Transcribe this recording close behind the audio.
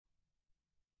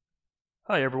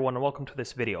Hi everyone and welcome to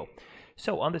this video.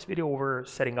 So on this video we're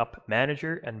setting up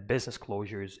manager and business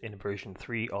closures in version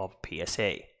 3 of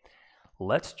PSA.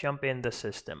 Let's jump in the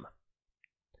system.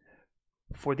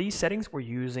 For these settings we're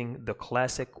using the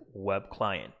classic web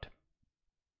client.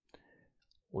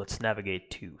 Let's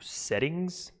navigate to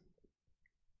settings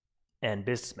and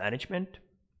business management,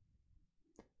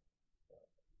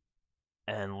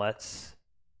 and let's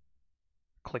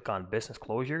click on business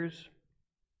closures.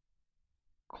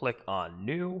 Click on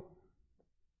new.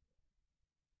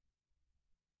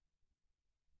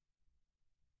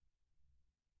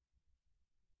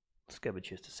 Let's give it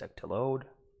just a sec to load.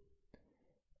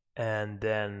 And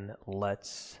then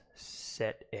let's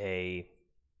set a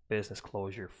business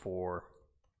closure for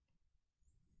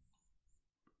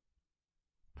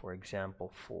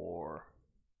example, for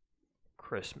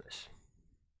Christmas.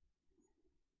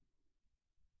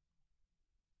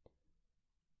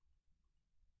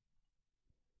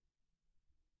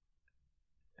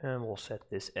 And we'll set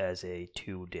this as a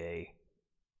 2-day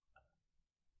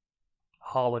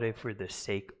holiday for the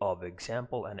sake of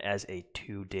example and as a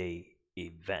 2-day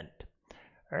event.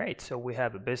 Alright, so we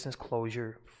have a business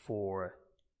closure for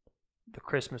the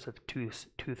Christmas of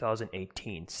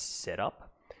 2018 set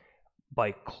up.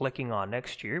 By clicking on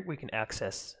next year, we can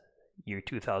access year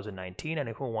 2019, and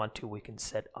if we want to, we can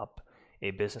set up a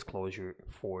business closure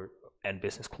and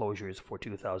business closures for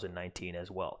 2019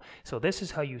 as well. So this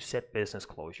is how you set business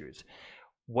closures.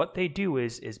 What they do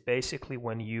is basically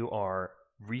when you are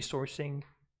resourcing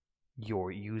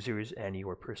your users and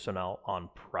your personnel on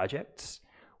projects,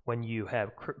 when you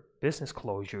have business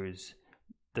closures,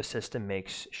 the system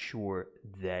makes sure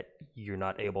that you're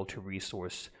not able to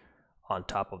resource on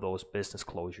top of those business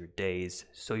closure days,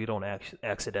 so you don't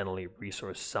accidentally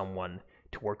resource someone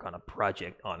to work on a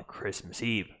project on Christmas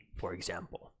Eve, for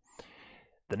example.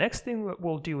 The next thing that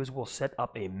we'll do is we'll set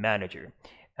up a manager,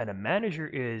 and a manager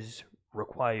is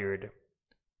required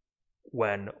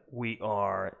when we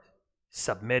are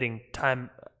submitting time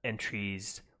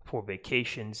entries for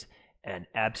vacations and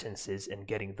absences and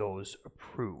getting those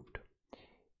approved.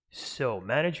 So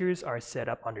managers are set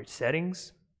up under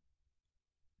settings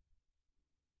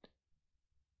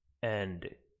and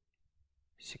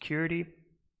security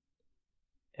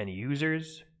and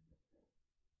users,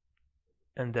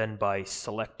 and then by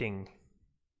selecting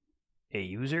a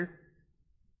user,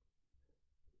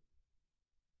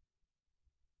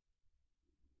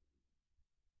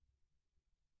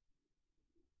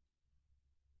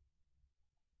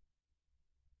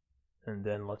 and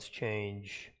then let's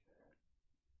change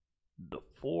the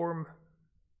form.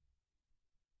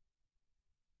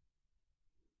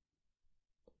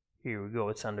 Here we go,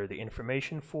 it's under the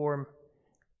information form,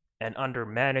 and under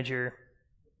manager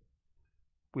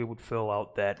we would fill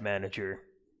out that manager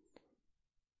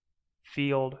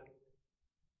field,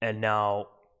 and now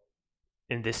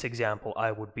in this example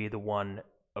I would be the one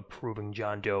approving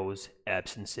John Doe's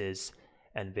absences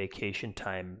and vacation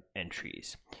time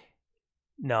entries.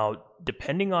 Now,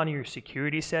 depending on your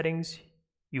security settings,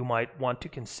 you might want to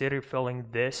consider filling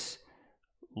this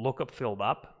lookup field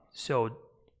up. So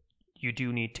you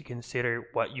do need to consider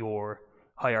what your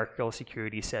hierarchical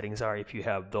security settings are if you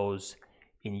have those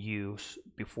in use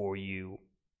before you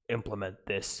implement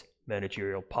this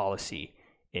managerial policy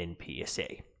in PSA.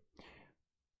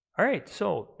 Alright,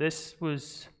 so this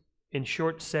was in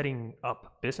short setting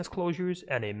up business closures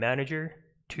and a manager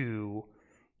to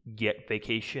get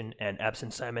vacation and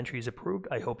absence time entries approved.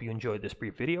 I hope you enjoyed this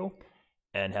brief video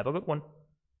and have a good one.